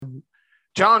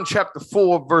John chapter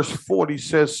 4, verse 40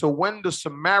 says, so when the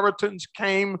Samaritans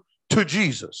came to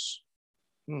Jesus,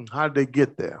 how did they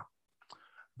get there?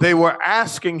 They were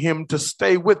asking him to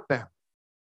stay with them.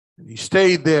 And he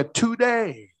stayed there 2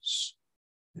 days.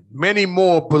 And many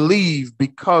more believed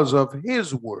because of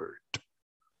his word.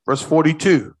 Verse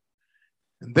 42.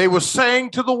 And they were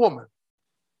saying to the woman,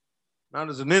 not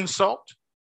as an insult,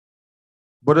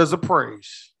 but as a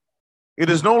praise, it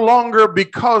is no longer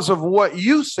because of what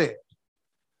you said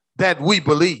that we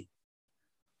believe,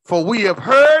 for we have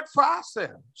heard for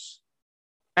ourselves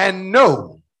and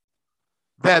know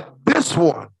that this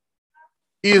one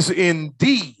is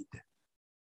indeed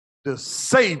the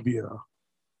Savior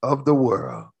of the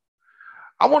world.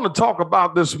 I want to talk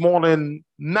about this morning.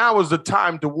 Now is the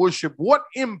time to worship. What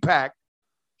impact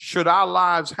should our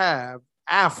lives have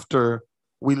after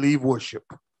we leave worship?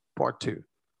 Part 2.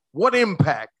 What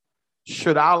impact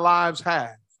should our lives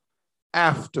have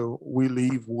after we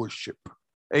leave worship?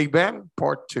 Amen.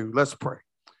 Part 2. Let's pray.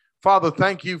 Father,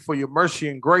 thank you for your mercy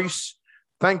and grace.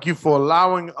 Thank you for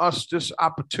allowing us this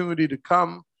opportunity to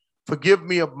come. Forgive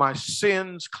me of my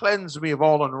sins. Cleanse me of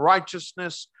all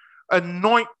unrighteousness.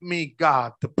 Anoint me,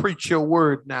 God, to preach your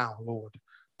word now, Lord.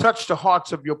 Touch the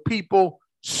hearts of your people.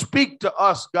 Speak to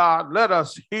us, God. Let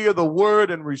us hear the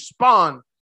word and respond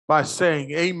by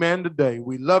saying amen today.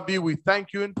 We love you. We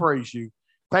thank you and praise you.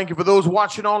 Thank you for those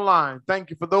watching online. Thank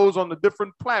you for those on the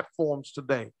different platforms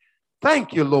today.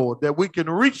 Thank you, Lord, that we can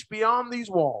reach beyond these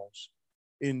walls.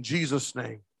 In Jesus'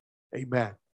 name,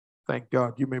 amen. Thank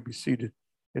God. You may be seated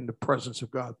in the presence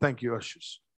of God. Thank you,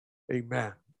 ushers.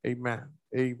 Amen. Amen.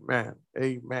 Amen.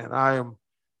 Amen.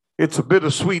 It's a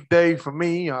bittersweet day for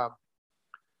me.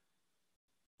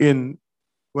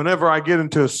 Whenever I get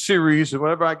into a series and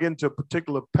whenever I get into a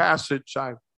particular passage,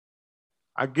 I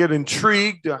get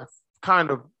intrigued. I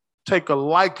kind of take a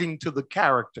liking to the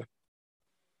character.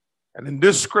 And in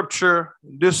this scripture,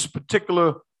 in this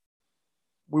particular,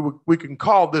 we can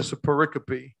call this a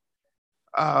pericope.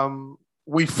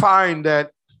 We find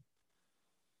that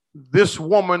this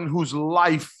woman whose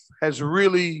life has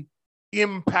really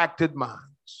impacted minds.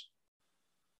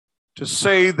 To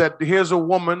say that here's a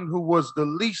woman who was the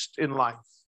least in life,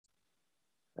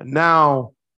 and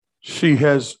now she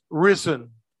has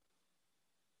risen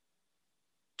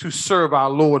to serve our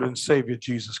Lord and Savior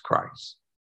Jesus Christ.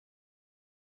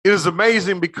 It is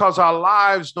amazing because our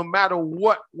lives, no matter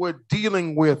what we're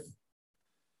dealing with,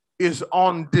 is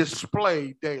on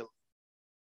display daily.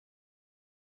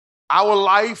 Our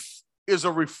life is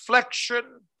a reflection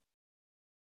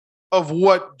of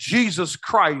what Jesus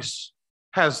Christ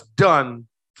has done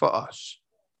for us.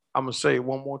 I'm going to say it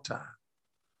one more time.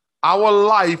 Our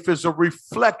life is a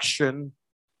reflection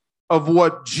of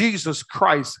what Jesus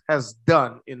Christ has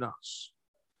done in us.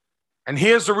 And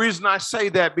here's the reason I say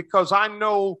that, because I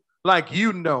know, like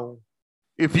you know,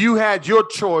 if you had your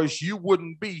choice, you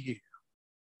wouldn't be here.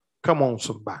 Come on,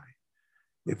 somebody.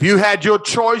 If you had your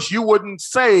choice, you wouldn't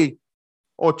say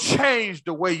or change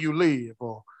the way you live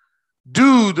or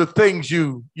do the things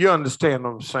you understand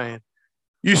what I'm saying.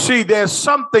 You see, there's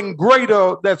something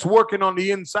greater that's working on the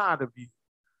inside of you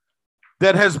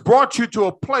that has brought you to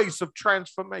a place of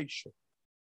transformation.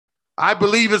 I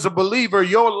believe as a believer,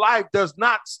 your life does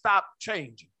not stop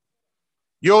changing.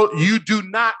 You do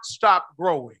not stop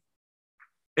growing.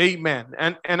 Amen.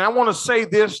 And I want to say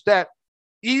this, that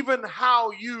even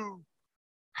how you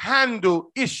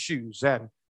handle issues and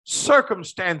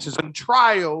circumstances and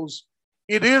trials,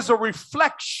 it is a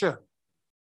reflection,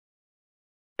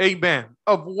 amen,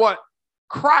 of what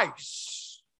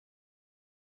Christ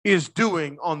is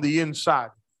doing on the inside.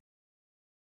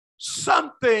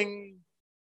 Something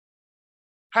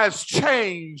has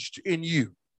changed in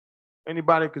you.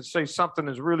 Anybody could say something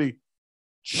has really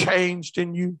changed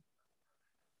in you?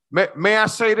 May I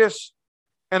say this?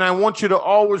 And I want you to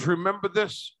always remember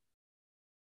this.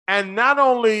 And not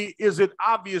only is it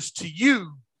obvious to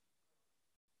you,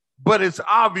 but it's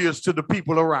obvious to the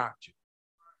people around you.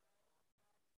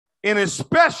 And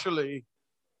especially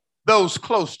those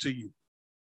close to you.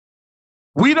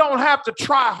 We don't have to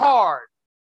try hard,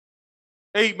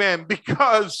 amen,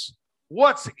 because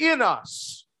what's in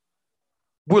us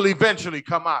will eventually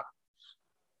come out.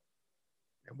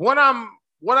 What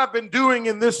I've been doing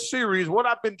in this series, what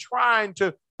I've been trying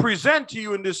to present to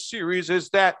you in this series is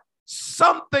that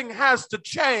something has to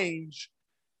change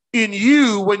in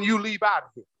you when you leave out of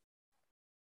here.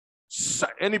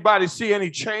 Anybody see any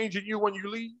change in you when you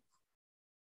leave?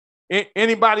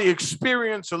 Anybody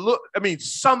experience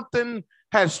something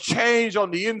has changed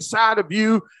on the inside of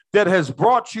you that has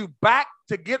brought you back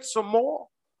to get some more?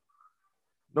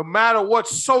 No matter what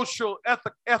social,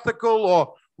 ethical,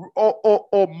 or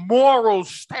or moral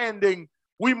standing,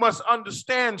 we must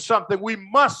understand something. We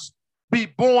must be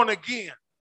born again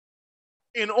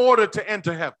in order to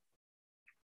enter heaven.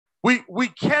 We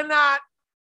cannot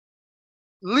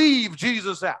leave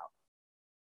Jesus out.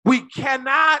 We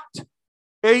cannot,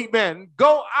 amen,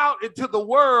 go out into the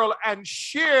world and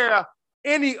share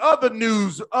any other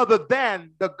news other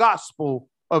than the gospel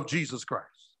of Jesus Christ.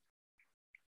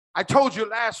 I told you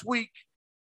last week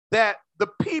that the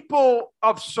people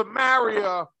of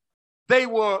Samaria, they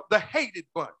were the hated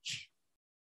bunch,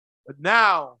 but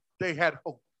now they had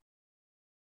hope.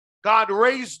 God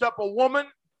raised up a woman,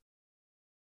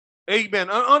 amen,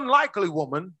 an unlikely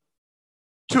woman,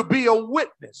 to be a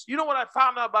witness. You know what I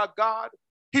found out about God?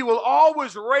 He will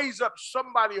always raise up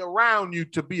somebody around you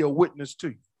to be a witness to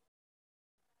you.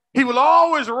 He will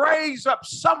always raise up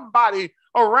somebody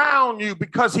around you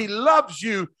because he loves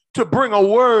you to bring a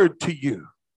word to you.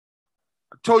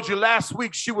 I told you last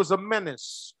week she was a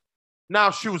menace.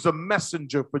 Now she was a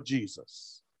messenger for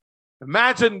Jesus.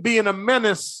 Imagine being a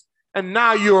menace and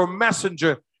now you're a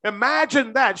messenger.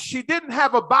 Imagine that. She didn't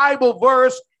have a Bible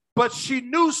verse, but she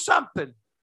knew something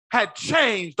had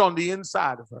changed on the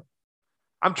inside of her.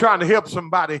 I'm trying to help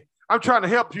somebody. I'm trying to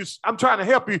help you. I'm trying to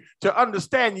help you to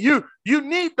understand you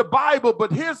need the Bible,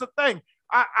 but here's the thing.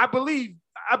 I believe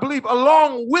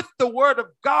along with the word of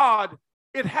God,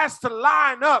 it has to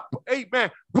line up,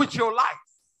 amen, with your life.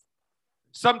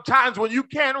 Sometimes when you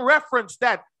can't reference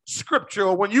that scripture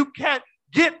or when you can't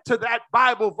get to that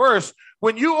Bible verse,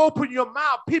 when you open your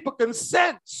mouth, people can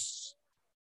sense,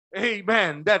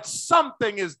 amen, that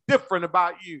something is different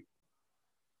about you.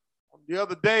 The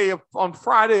other day, on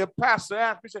Friday, a pastor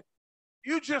asked me, said,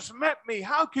 "You just met me.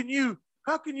 How can you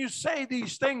say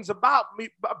these things about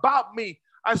me?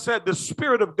 I said, "The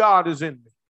Spirit of God is in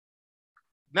me."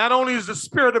 Not only is the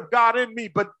Spirit of God in me,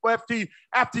 but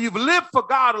after you've lived for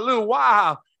God a little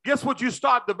while, guess what you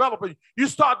start developing? You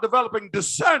start developing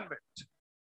discernment.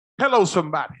 Hello,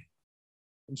 somebody.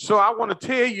 And so I want to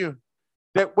tell you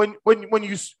that when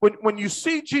you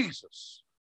see Jesus,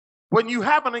 when you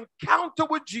have an encounter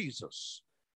with Jesus,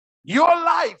 your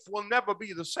life will never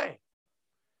be the same.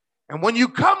 And when you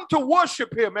come to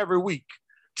worship him every week,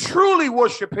 truly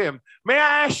worship him, may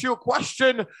I ask you a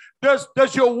question? Does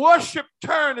your worship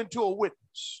turn into a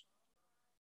witness?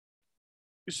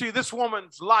 You see, this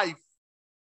woman's life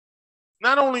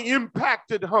not only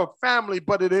impacted her family,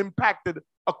 but it impacted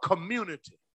a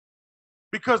community.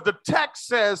 Because the text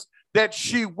says that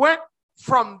she went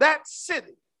from that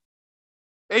city.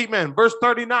 Amen. Verse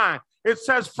 39, it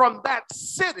says from that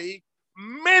city,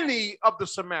 many of the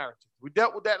Samaritans. We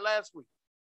dealt with that last week.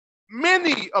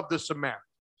 Many of the Samaritans.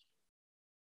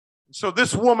 So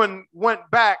this woman went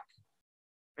back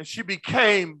and she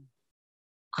became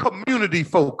community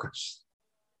focused.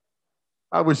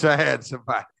 I wish I had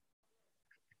somebody.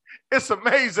 It's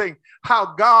amazing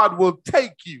how God will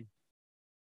take you,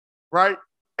 right,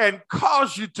 and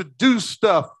cause you to do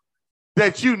stuff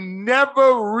that you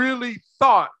never really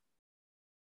thought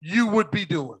you would be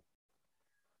doing.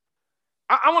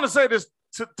 I want to say this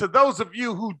to those of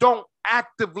you who don't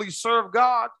actively serve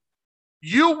God.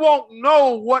 You won't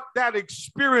know what that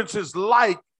experience is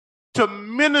like to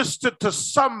minister to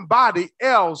somebody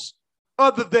else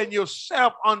other than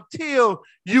yourself until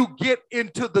you get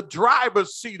into the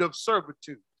driver's seat of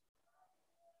servitude.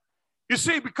 You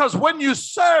see, because when you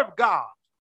serve God,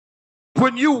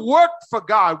 when you work for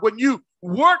God, when you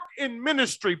work in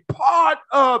ministry, part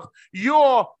of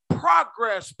your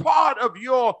progress, part of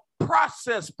your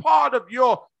process, part of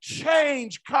your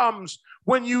change comes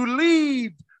when you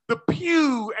leave the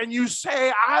pew and you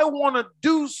say, "I want to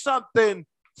do something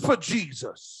for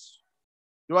Jesus."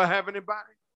 Do I have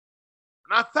anybody?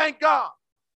 And I thank God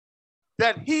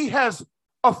that he has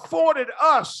afforded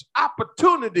us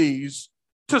opportunities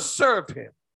to serve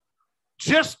him.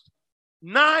 Just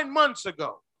 9 months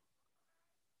ago,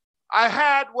 I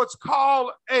had what's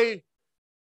called a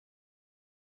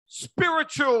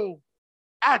spiritual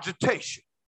agitation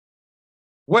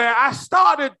where I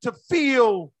started to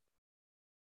feel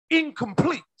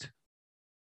incomplete.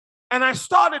 And I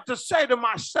started to say to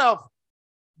myself,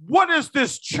 what is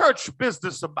this church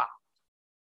business about?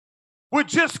 We're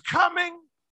just coming,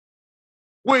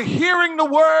 we're hearing the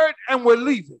word, and we're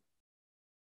leaving.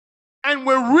 And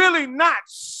we're really not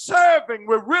serving.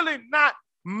 We're really not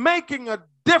making a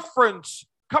difference.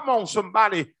 Come on,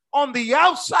 somebody, on the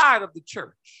outside of the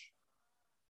church.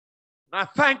 And I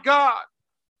thank God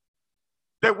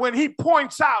that when he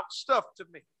points out stuff to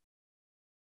me,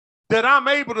 that I'm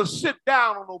able to sit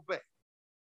down and obey.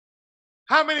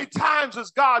 How many times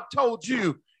has God told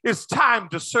you it's time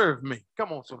to serve me?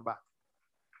 Come on, somebody.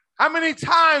 How many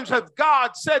times has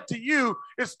God said to you,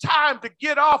 it's time to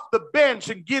get off the bench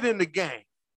and get in the game?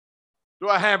 Do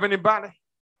I have anybody?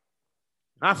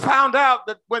 I found out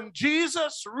that when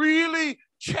Jesus really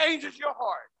changes your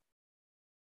heart,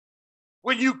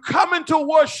 when you come into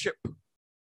worship,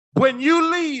 when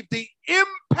you leave, the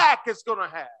impact it's going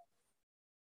to have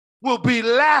will be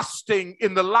lasting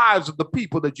in the lives of the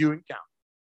people that you encounter.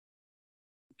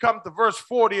 Come to verse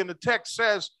 40 and the text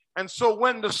says, and so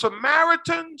when the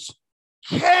Samaritans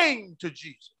came to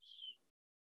Jesus,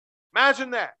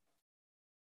 imagine that.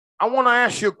 I want to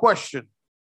ask you a question.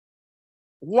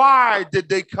 Why did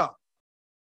they come?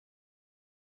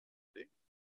 It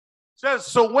says,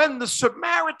 so when the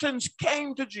Samaritans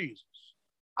came to Jesus,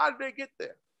 how did they get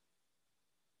there?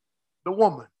 The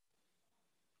woman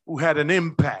who had an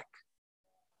impact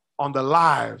on the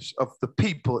lives of the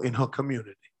people in her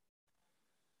community.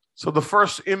 So the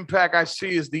first impact I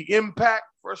see is the impact.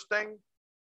 First thing,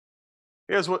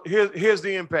 here's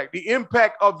the impact. The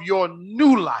impact of your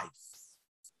new life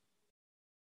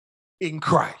in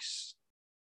Christ.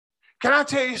 Can I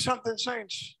tell you something,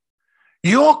 saints?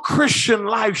 Your Christian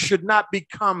life should not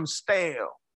become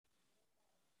stale,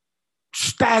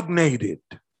 stagnated.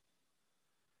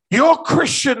 Your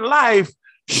Christian life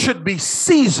should be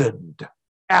seasoned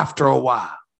after a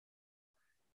while.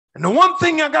 And the one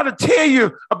thing I got to tell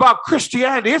you about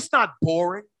Christianity, it's not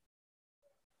boring.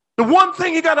 The one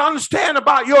thing you got to understand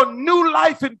about your new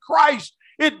life in Christ,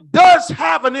 it does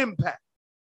have an impact.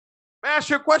 May I ask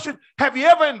you a question? Have you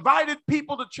ever invited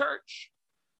people to church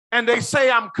and they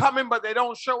say, I'm coming, but they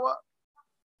don't show up?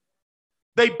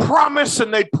 They promise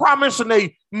and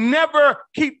they never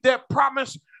keep their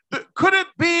promise. Could it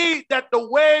be that the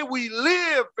way we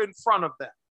live in front of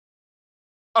them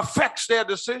affects their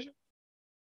decision?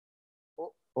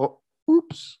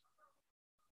 Oops.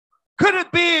 Could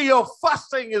it be your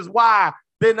fussing is why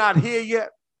they're not here yet?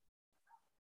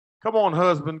 Come on,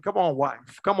 husband. Come on,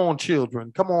 wife. Come on,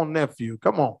 children. Come on, nephew.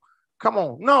 Come on. Come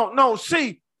on. No.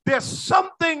 See, there's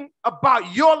something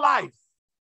about your life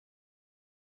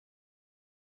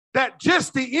that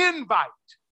just the invite,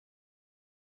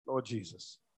 Lord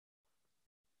Jesus,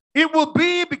 it will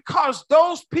be because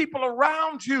those people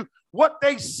around you, what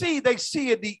they see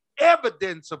in the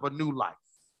evidence of a new life.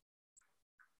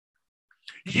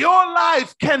 Your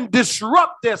life can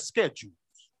disrupt their schedules.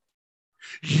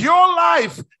 Your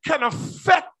life can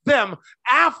affect them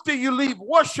after you leave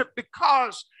worship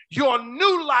because your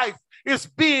new life is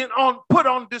being put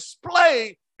on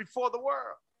display before the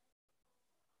world.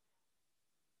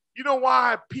 You know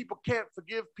why people can't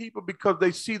forgive people? Because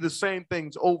they see the same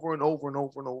things over and over and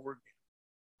over and over again.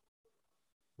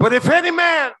 But if any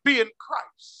man be in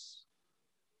Christ,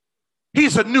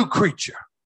 he's a new creature.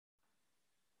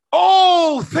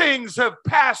 Old things have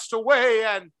passed away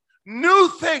and new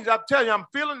things, I'm telling you, I'm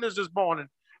feeling this morning.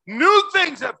 New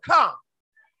things have come.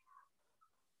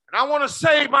 And I want to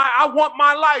say, I want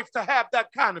my life to have that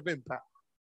kind of impact.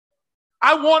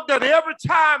 I want that every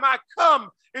time I come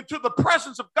into the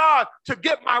presence of God to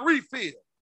get my refill.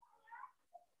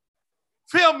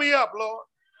 Fill me up, Lord.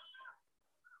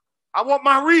 I want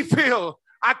my refill.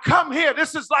 I come here.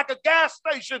 This is like a gas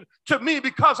station to me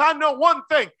because I know one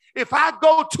thing. If I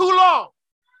go too long,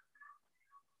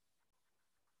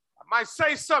 I might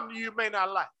say something you may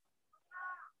not like.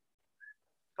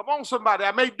 Come on, somebody.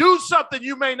 I may do something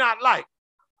you may not like.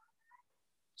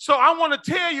 So I want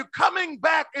to tell you, coming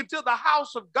back into the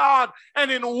house of God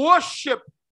and in worship,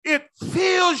 it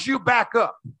fills you back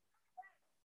up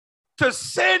to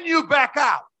send you back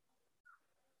out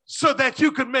so that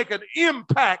you can make an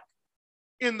impact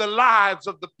in the lives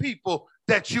of the people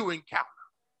that you encounter.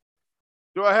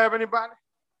 Do I have anybody?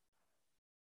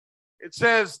 It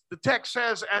says, the text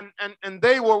says, and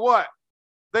they were what?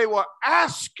 They were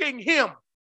asking him.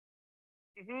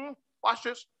 Watch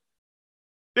this.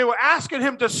 They were asking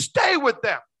him to stay with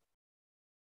them.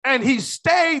 And he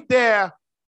stayed there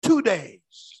 2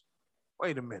 days.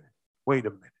 Wait a minute.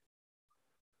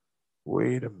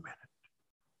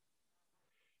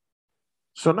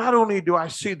 So not only do I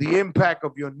see the impact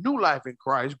of your new life in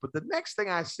Christ, but the next thing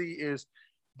I see is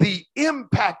the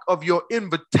impact of your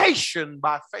invitation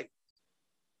by faith.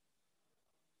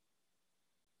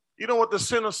 You know what the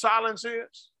sin of silence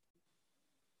is?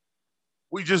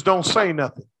 We just don't say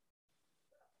nothing.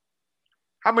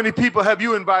 How many people have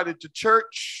you invited to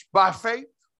church by faith?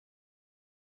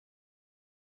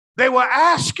 They were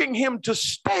asking him to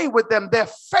stay with them. Their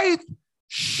faith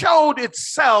showed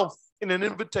itself in an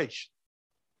invitation.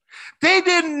 They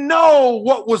didn't know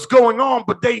what was going on,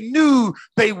 but they knew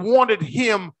they wanted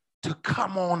him to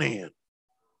come on in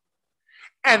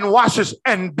and watch us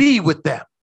and be with them.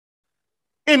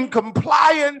 In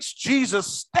compliance, Jesus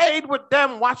stayed with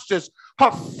them. Watch this.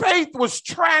 Her faith was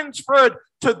transferred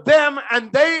to them,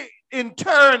 and they in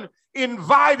turn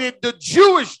invited the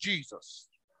Jewish Jesus.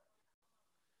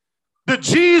 The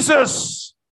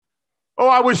Jesus, oh,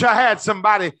 I wish I had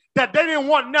somebody that they didn't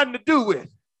want nothing to do with.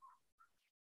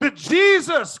 The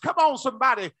Jesus, come on,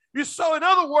 somebody. So in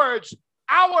other words,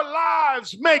 our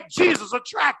lives make Jesus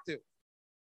attractive.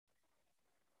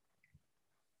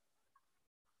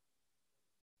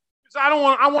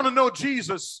 I want to know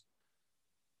Jesus.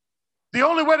 The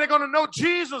only way they're going to know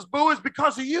Jesus, boo, is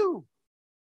because of you.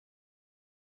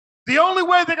 The only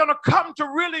way they're going to come to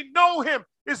really know him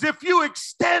is if you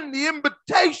extend the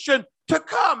invitation to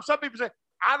come. Some people say,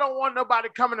 I don't want nobody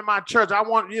coming to my church. I don't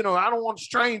want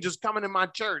strangers coming in my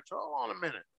church. Hold on a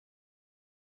minute.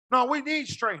 No, we need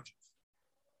strangers.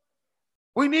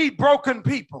 We need broken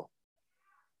people.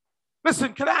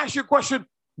 Listen, can I ask you a question?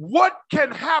 What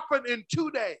can happen in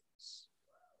 2 days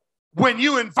when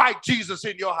you invite Jesus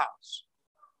in your house?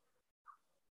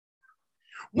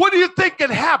 What do you think can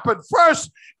happen?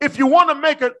 First, if you want to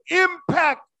make an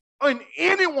impact in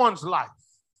anyone's life,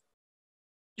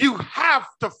 you have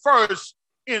to first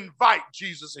invite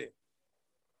Jesus in.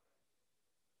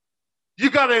 You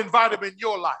got to invite him in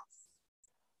your life.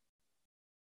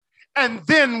 And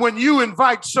then when you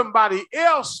invite somebody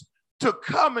else to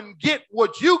come and get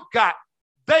what you got,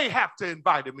 they have to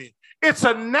invite him in. It's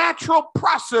a natural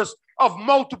process of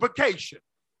multiplication.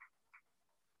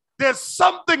 There's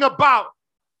something about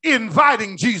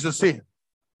inviting Jesus in.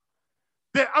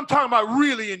 I'm talking about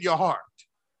really in your heart.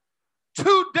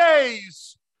 2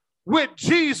 days with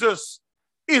Jesus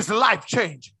is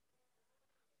life-changing.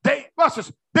 They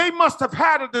must have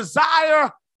had a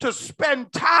desire to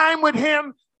spend time with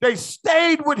him. They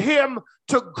stayed with him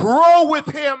to grow with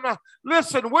him.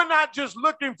 Listen, we're not just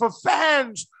looking for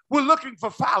fans. We're looking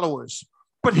for followers.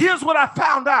 But here's what I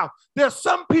found out. There's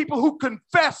some people who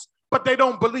confess, but they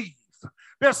don't believe.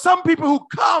 There's some people who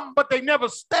come, but they never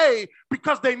stay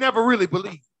because they never really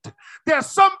believed. There's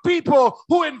some people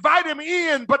who invite him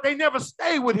in, but they never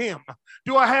stay with him.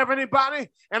 Do I have anybody?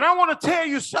 And I want to tell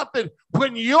you something.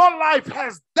 When your life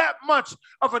has that much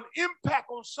of an impact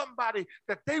on somebody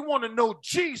that they want to know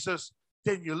Jesus,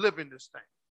 then you're living this thing.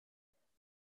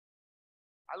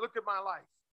 I look at my life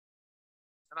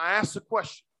and I ask the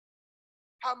question,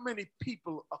 how many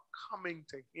people are coming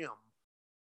to him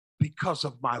because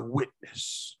of my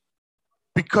witness,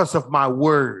 because of my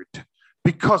word,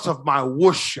 because of my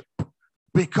worship,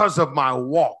 because of my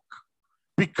walk,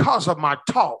 because of my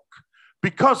talk,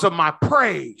 because of my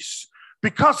praise,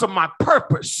 because of my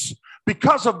purpose,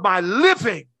 because of my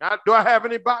living? Do I have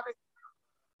anybody?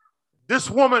 This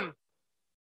woman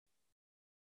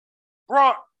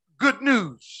brought good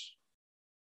news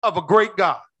of a great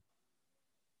God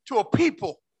to a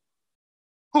people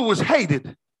who was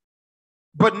hated,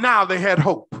 but now they had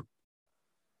hope.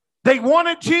 They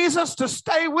wanted Jesus to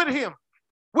stay with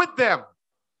them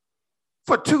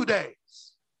for 2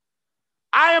 days.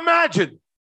 I imagine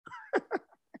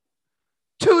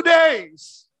 2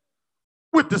 days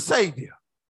with the Savior.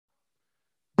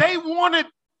 They wanted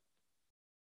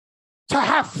to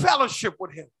have fellowship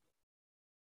with him.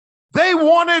 They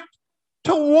wanted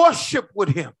to worship with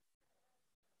him.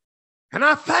 And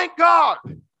I thank God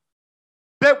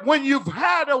that when you've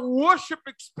had a worship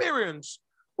experience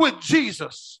with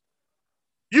Jesus,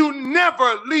 you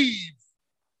never leave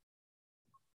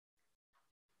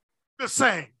the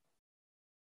same.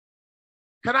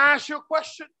 Can I ask you a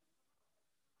question?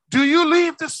 Do you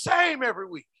leave the same every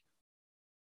week?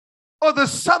 Or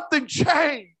does something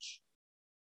change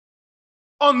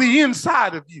on the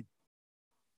inside of you?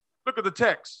 Look at the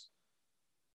text.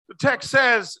 The text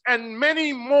says, and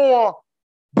many more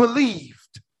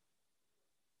believed.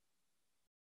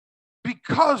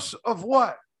 Because of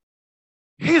what?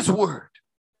 His word.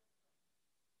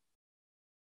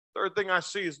 Third thing I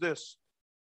see is this.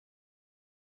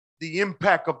 The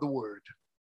impact of the word.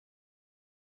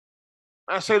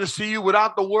 I say this to you,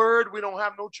 without the word, we don't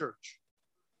have no church.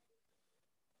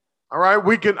 All right,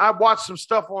 I watched some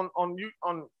stuff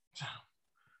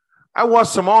I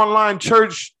watched some online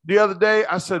church the other day.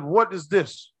 I said, what is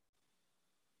this?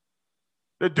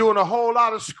 They're doing a whole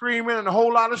lot of screaming and a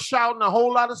whole lot of shouting, a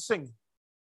whole lot of singing,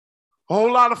 a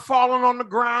whole lot of falling on the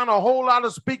ground, a whole lot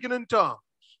of speaking in tongues,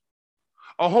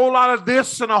 a whole lot of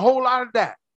this and a whole lot of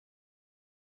that.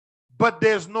 But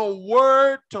there's no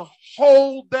word to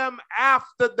hold them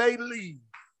after they leave.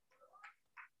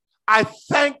 I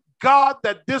thank God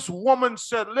that this woman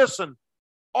said, listen,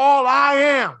 all I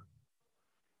am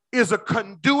is a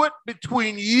conduit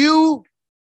between you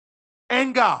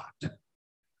and God.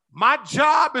 My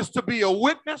job is to be a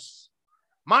witness.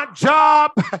 My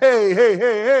job,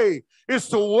 hey, is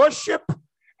to worship.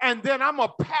 And then I'm going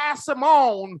to pass them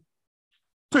on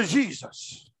to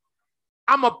Jesus.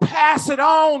 I'm going to pass it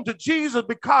on to Jesus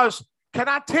because, can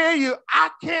I tell you, I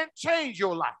can't change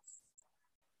your life.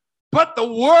 But the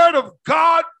word of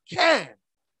God can.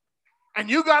 And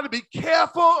you got to be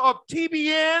careful of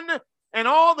TBN and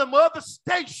all them other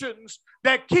stations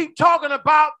that keep talking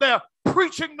about their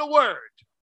preaching the word.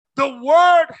 The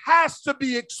word has to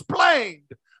be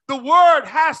explained. The word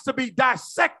has to be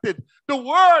dissected. The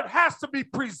word has to be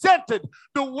presented.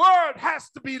 The word has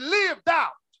to be lived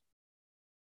out.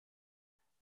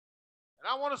 And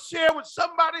I want to share with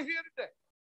somebody here today.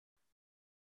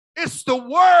 It's the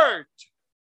word.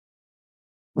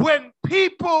 When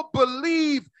people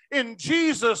believe in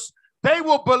Jesus, they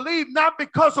will believe not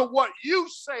because of what you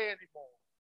say anymore,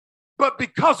 but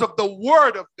because of the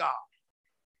word of God.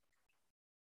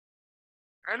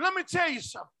 And let me tell you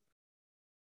something.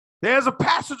 There's a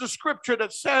passage of scripture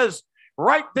that says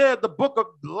right there,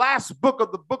 last book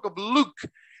of the book of Luke.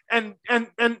 And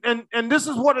this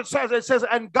is what it says. It says,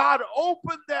 and God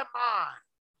opened their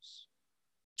minds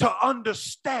to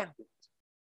understand it.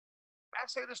 May I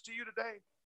say this to you today?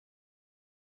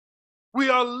 We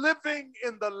are living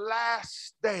in the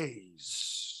last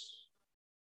days.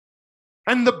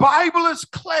 And the Bible is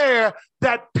clear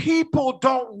that people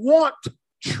don't want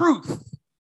truth.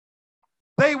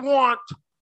 They want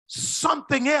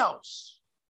something else.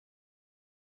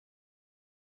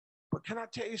 But can I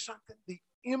tell you something? The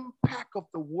impact of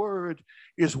the word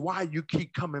is why you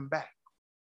keep coming back.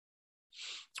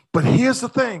 But here's the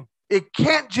thing. It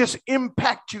can't just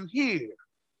impact you here.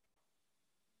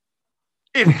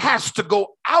 It has to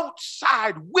go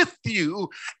outside with you,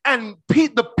 and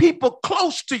the people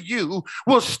close to you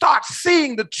will start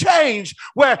seeing the change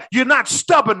where you're not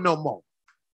stubborn no more.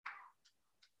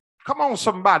 Come on,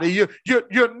 somebody.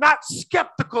 You're not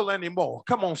skeptical anymore.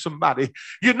 Come on, somebody.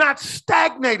 You're not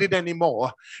stagnated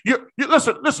anymore.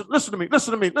 Listen to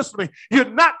me. You're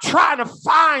not trying to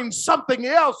find something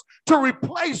else to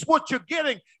replace what you're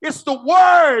getting. It's the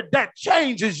word that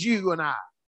changes you and I.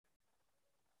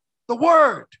 The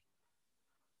word.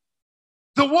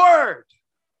 The word.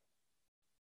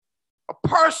 A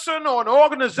person or an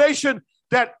organization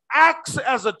that acts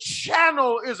as a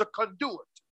channel is a conduit.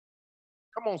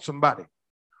 Come on, somebody.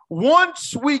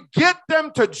 Once we get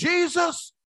them to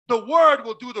Jesus, the word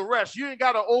will do the rest. You ain't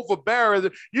got to overbear.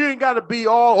 You ain't got to be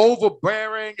all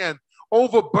overbearing and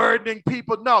overburdening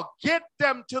people. No, get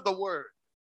them to the word.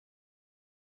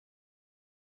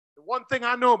 The one thing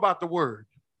I know about the word,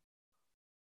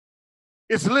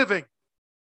 it's living.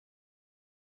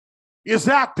 It's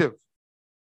active.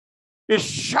 It's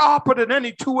sharper than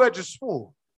any two-edged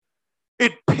sword.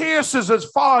 It pierces as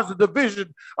far as the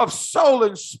division of soul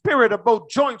and spirit of both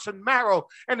joints and marrow,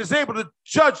 and is able to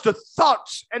judge the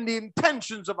thoughts and the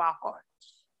intentions of our hearts.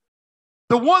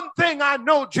 The one thing I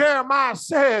know Jeremiah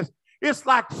says, it's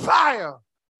like fire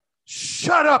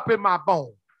shut up in my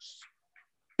bones.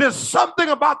 There's something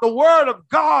about the word of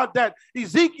God that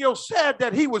Ezekiel said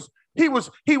that he was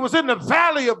in the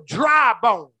valley of dry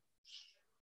bones.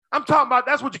 I'm talking about,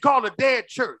 that's what you call a dead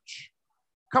church.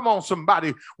 Come on,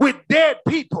 somebody. With dead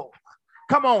people.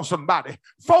 Come on, somebody.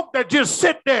 Folk that just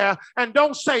sit there and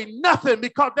don't say nothing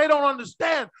because they don't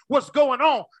understand what's going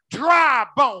on. Dry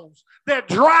bones. They're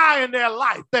dry in their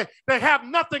life. They have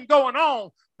nothing going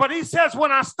on. But he says,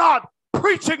 when I start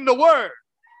preaching the word,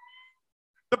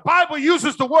 the Bible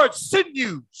uses the word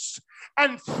sinews,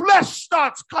 and flesh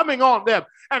starts coming on them.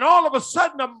 And all of a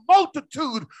sudden, a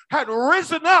multitude had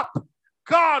risen up.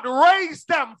 God raised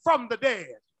them from the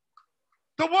dead.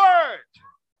 The word.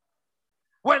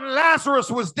 When Lazarus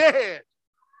was dead,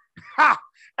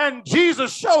 and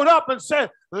Jesus showed up and said,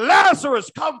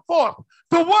 Lazarus, come forth.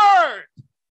 The word.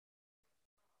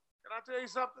 Can I tell you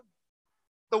something?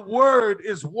 The word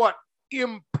is what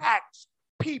impacts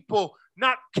people,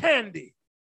 not candy.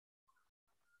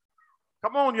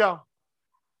 Come on, y'all.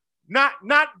 Not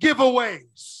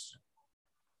giveaways.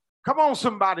 Come on,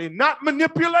 somebody. Not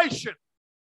manipulation.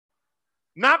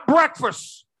 Not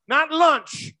breakfast. Not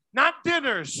lunch, not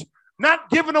dinners, not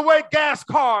giving away gas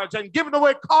cards and giving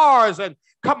away cars and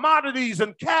commodities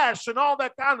and cash and all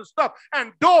that kind of stuff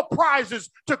and door prizes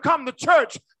to come to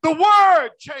church. The word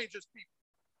changes people.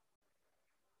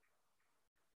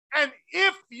 And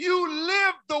if you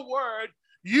live the word,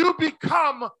 you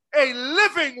become a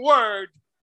living word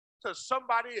to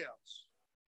somebody else.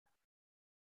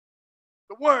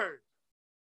 The word.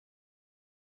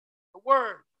 The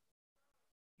word.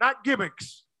 Not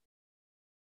gimmicks.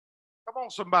 Come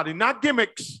on, somebody. Not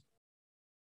gimmicks.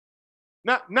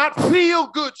 Not feel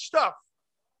good stuff,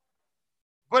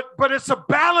 but it's a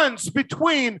balance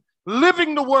between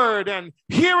living the word and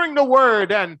hearing the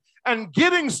word and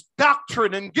getting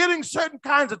doctrine and getting certain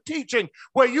kinds of teaching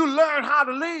where you learn how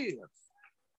to live.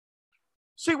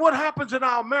 See, what happens in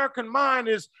our American mind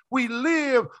is we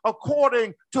live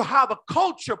according to how the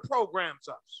culture programs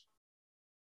us.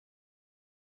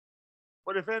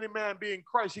 But if any man be in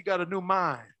Christ, he got a new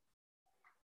mind.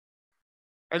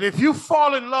 And if you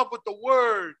fall in love with the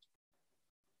word,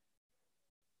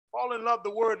 fall in love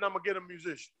with the word, and I'm going to get a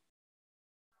musician.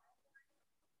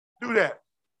 Do that.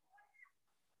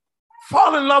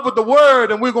 Fall in love with the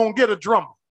word, and we're going to get a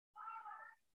drummer.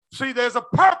 See, there's a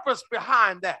purpose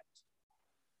behind that.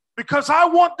 Because I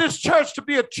want this church to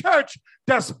be a church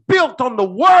that's built on the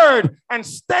word and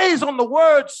stays on the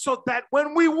word so that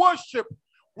when we worship,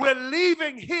 we're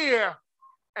leaving here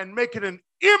and making an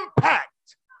impact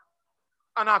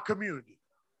on our community.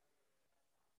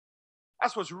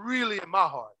 That's what's really in my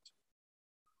heart.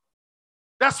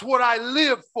 That's what I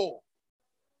live for.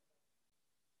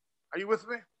 Are you with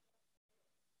me?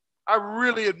 I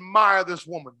really admire this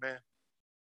woman, man.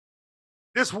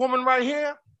 This woman right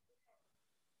here,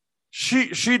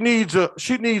 she needs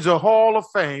a hall of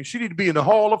fame. She needs to be in the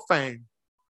hall of fame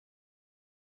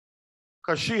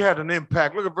because she had an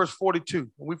impact. Look at verse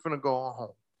 42. We're finna go on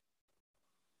home.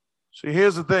 See,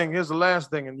 here's the thing. Here's the last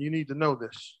thing, and you need to know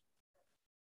this.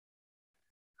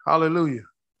 Hallelujah.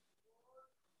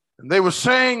 And they were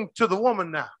saying to the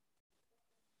woman now.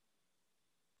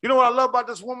 You know what I love about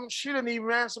this woman? She didn't even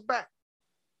answer back.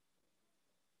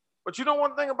 But you know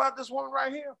one thing about this woman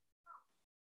right here?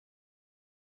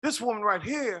 This woman right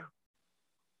here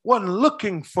wasn't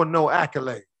looking for no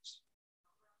accolades.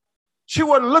 She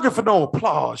wasn't looking for no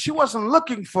applause. She wasn't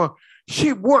looking for,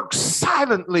 she worked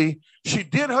silently. She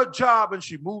did her job and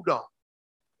she moved on.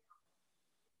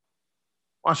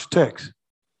 Watch the text.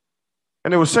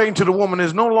 And they were saying to the woman,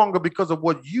 it's no longer because of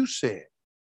what you said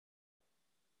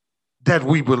that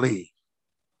we believe.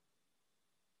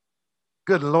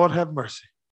 Good Lord, have mercy.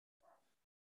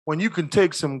 When you can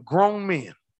take some grown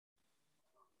men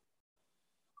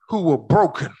who were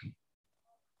broken,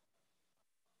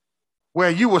 where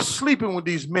you were sleeping with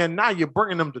these men, now you're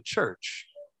bringing them to church.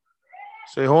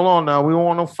 Say, hold on now, we don't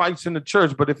want no fights in the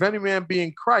church, but if any man be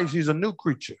in Christ, he's a new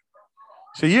creature.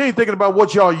 So you ain't thinking about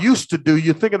what y'all used to do,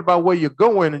 you're thinking about where you're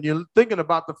going, and you're thinking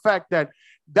about the fact that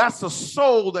that's a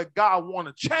soul that God want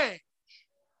to change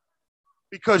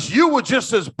because you were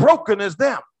just as broken as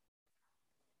them.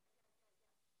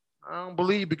 I don't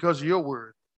believe because of your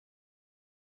word.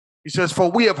 He says, for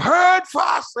we have heard for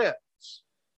ourselves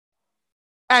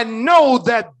and know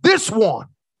that this one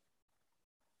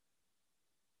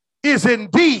is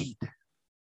indeed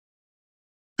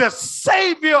the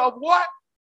Savior of what?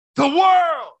 The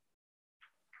world.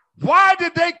 Why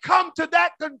did they come to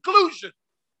that conclusion?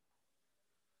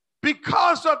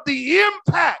 Because of the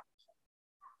impact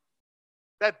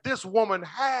that this woman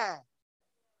had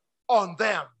on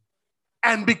them.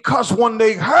 And because when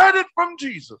they heard it from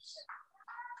Jesus,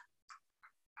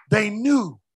 they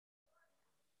knew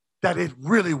that it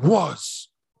really was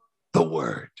the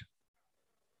word.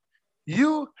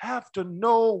 You have to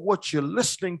know what you're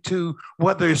listening to,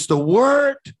 whether it's the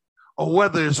word or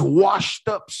whether it's washed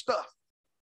up stuff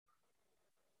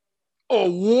or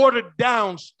watered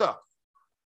down stuff.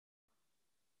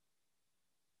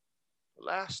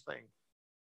 Last thing,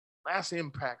 last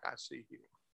impact I see here.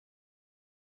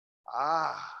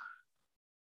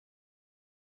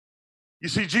 You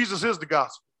see, Jesus is the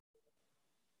gospel.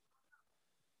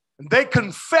 And they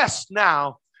confess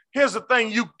now, here's the thing,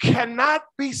 you cannot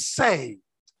be saved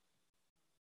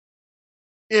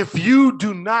if you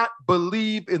do not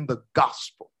believe in the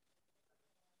gospel.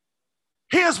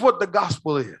 Here's what the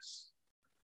gospel is.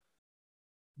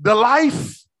 The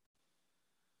life,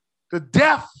 the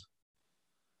death,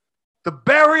 the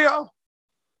burial,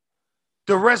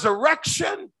 the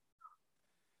resurrection,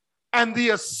 and the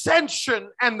ascension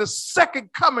and the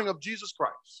second coming of Jesus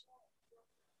Christ.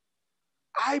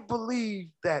 I believe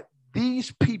that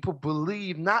these people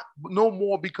believe no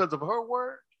more because of her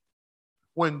word.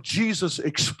 When Jesus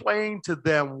explained to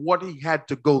them what he had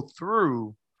to go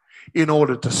through in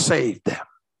order to save them.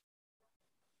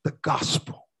 The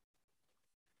gospel.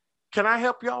 Can I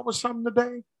help y'all with something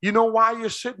today? You know why you're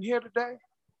sitting here today?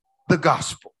 The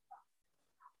gospel.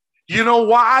 You know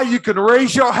why you can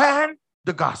raise your hand?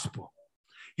 The gospel.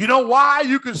 You know why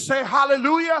you can say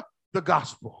hallelujah? The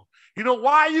gospel. You know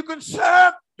why you can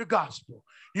serve? The gospel.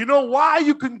 You know why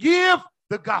you can give?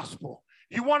 The gospel.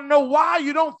 You want to know why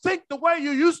you don't think the way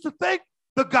you used to think?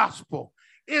 The gospel.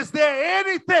 Is there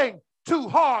anything too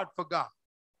hard for God?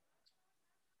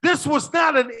 This was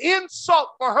not an insult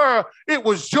for her. It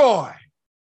was joy.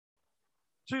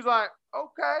 She's like,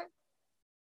 okay.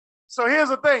 So here's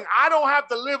the thing. I don't have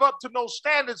to live up to no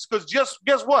standards because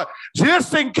guess what?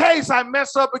 Just in case I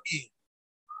mess up again.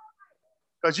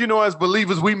 Because you know, as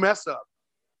believers, we mess up.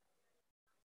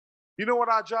 You know what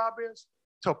our job is?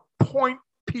 To point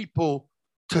people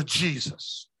to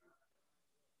Jesus.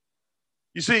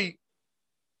 You see,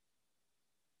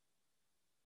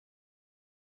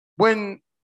 when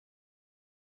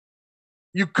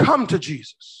you come to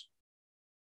Jesus,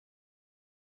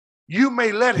 you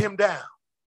may let him down.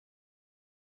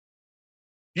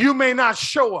 You may not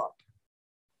show up.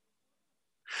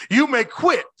 You may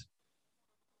quit.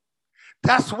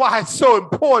 That's why it's so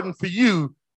important for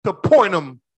you to point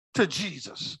them to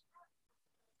Jesus.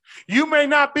 You may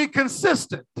not be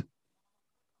consistent.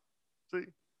 See?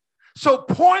 So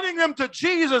pointing them to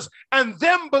Jesus and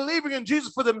them believing in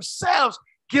Jesus for themselves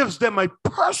gives them a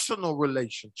personal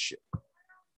relationship.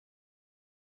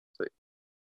 See?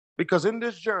 Because in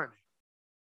this journey,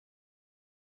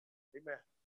 amen,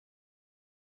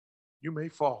 you may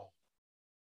fall.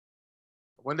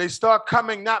 When they start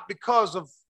coming, not because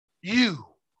of you.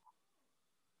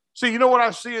 See, you know what I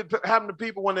see it happen to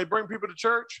people when they bring people to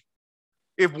church?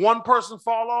 If one person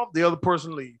fall off, the other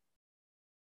person leave.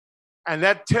 And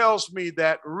that tells me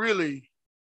that really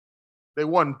they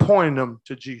wasn't pointing them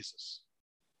to Jesus.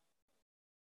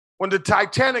 When the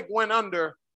Titanic went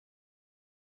under,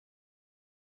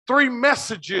 3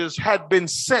 messages had been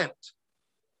sent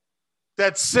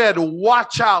that said,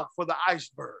 watch out for the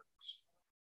icebergs.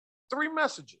 3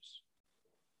 messages.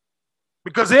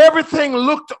 Because everything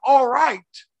looked all right.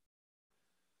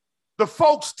 The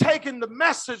folks taking the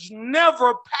message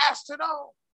never passed it on.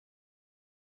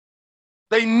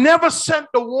 They never sent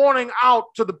the warning out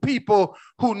to the people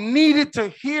who needed to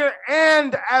hear,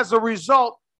 and as a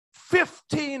result,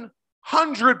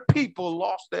 1,500 people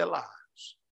lost their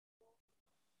lives.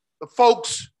 The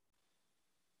folks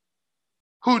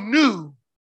who knew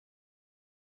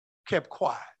kept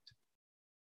quiet.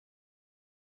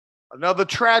 Another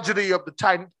tragedy of the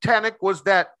Titanic was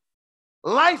that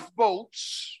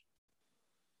lifeboats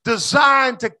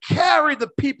designed to carry the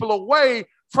people away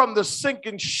from the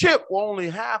sinking ship were only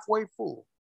halfway full.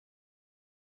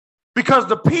 Because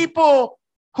the people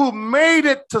who made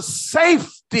it to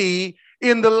safety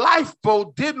in the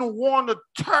lifeboat didn't want to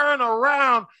turn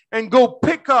around and go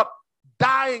pick up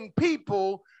dying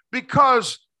people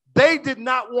because they did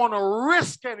not want to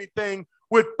risk anything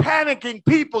with panicking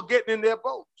people getting in their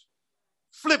boats,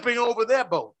 flipping over their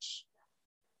boats.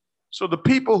 So the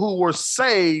people who were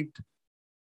saved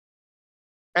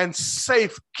and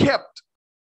safe kept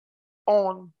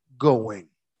on going.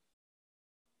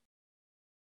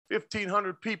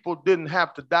 1,500 people didn't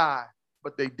have to die,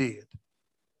 but they did.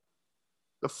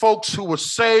 The folks who were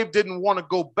saved didn't want to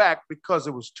go back because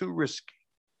it was too risky.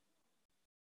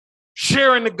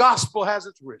 Sharing the gospel has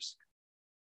its risk.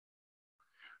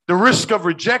 The risk of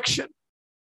rejection,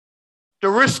 the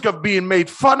risk of being made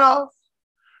fun of,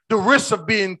 the risk of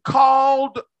being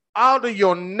called out of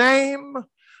your name,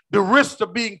 the risk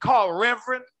of being called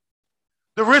reverend,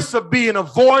 the risk of being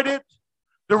avoided,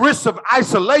 the risk of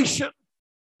isolation,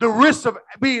 the risk of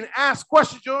being asked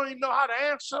questions you don't even know how to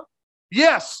answer.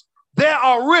 Yes, there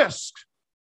are risks.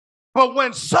 But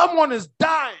when someone is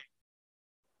dying,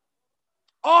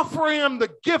 offering them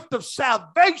the gift of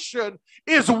salvation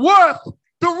is worth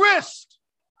the risk.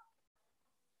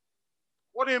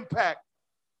 What impact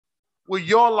will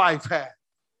your life have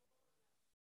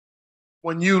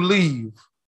when you leave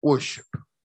worship?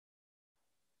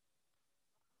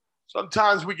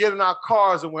 Sometimes we get in our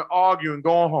cars and we're arguing,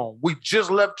 going home. We just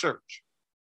left church.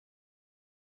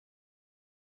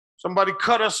 Somebody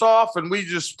cut us off and we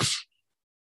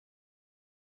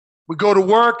go to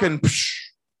work and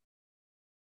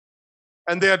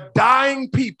they're dying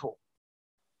people.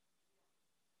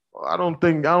 Well, I don't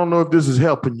know if this is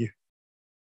helping you,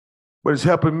 but it's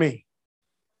helping me.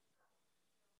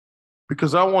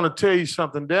 Because I want to tell you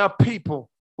something. There are people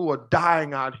who are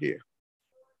dying out here.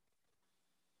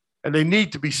 And they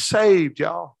need to be saved,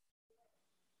 y'all,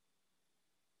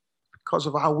 because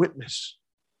of our witness.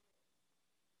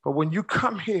 But when you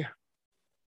come here,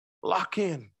 lock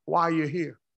in while you're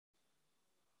here.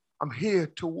 I'm here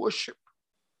to worship,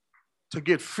 to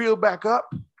get filled back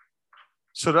up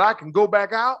so that I can go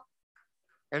back out.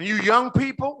 And you young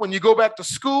people, when you go back to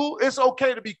school, it's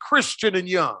okay to be Christian and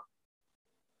young.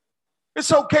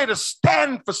 It's okay to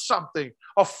stand for something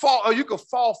or fall, or you can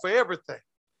fall for everything.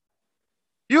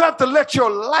 You have to let your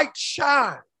light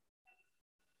shine.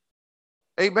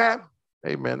 Amen.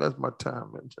 Amen. That's my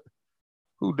time.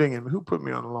 Who dinging me? Who put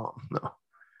me on alarm? No.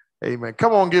 Amen.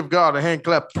 Come on, give God a hand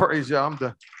clap. Praise y'all. I'm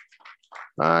done.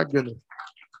 My goodness.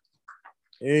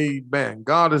 Amen.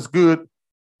 God is good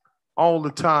all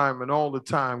the time, and all the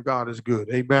time God is good.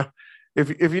 Amen.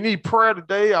 If you need prayer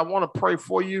today, I want to pray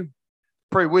for you,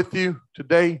 pray with you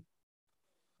today.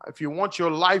 If you want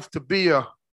your life to be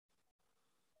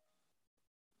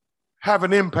have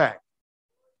an impact,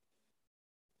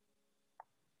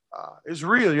 it's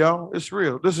real, y'all. It's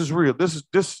real. This is real.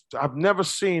 This. I've never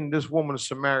seen this woman in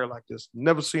Samaria like this.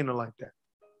 Never seen her like that.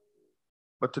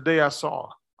 But today I saw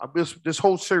her. This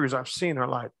whole series, I've seen her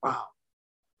like, wow,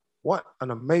 what an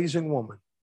amazing woman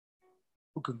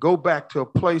who could go back to a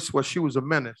place where she was a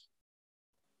menace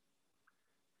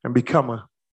and become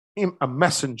a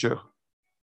messenger.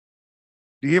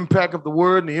 The impact of the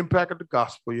word and the impact of the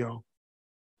gospel, y'all.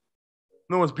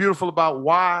 You know what's beautiful about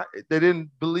why they didn't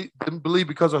believe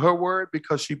because of her word?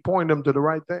 Because she pointed them to the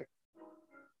right thing.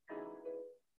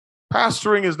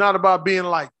 Pastoring is not about being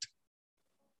liked.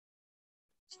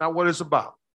 It's not what it's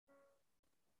about.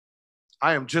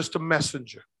 I am just a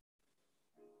messenger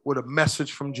with a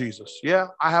message from Jesus. Yeah,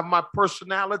 I have my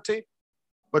personality,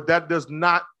 but that does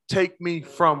not take me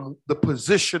from the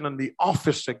position and the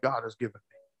office that God has given me.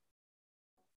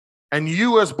 And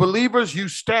you as believers, you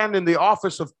stand in the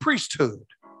office of priesthood.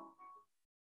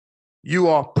 You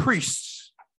are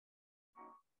priests.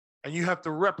 And you have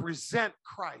to represent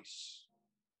Christ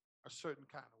a certain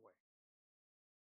kind of way.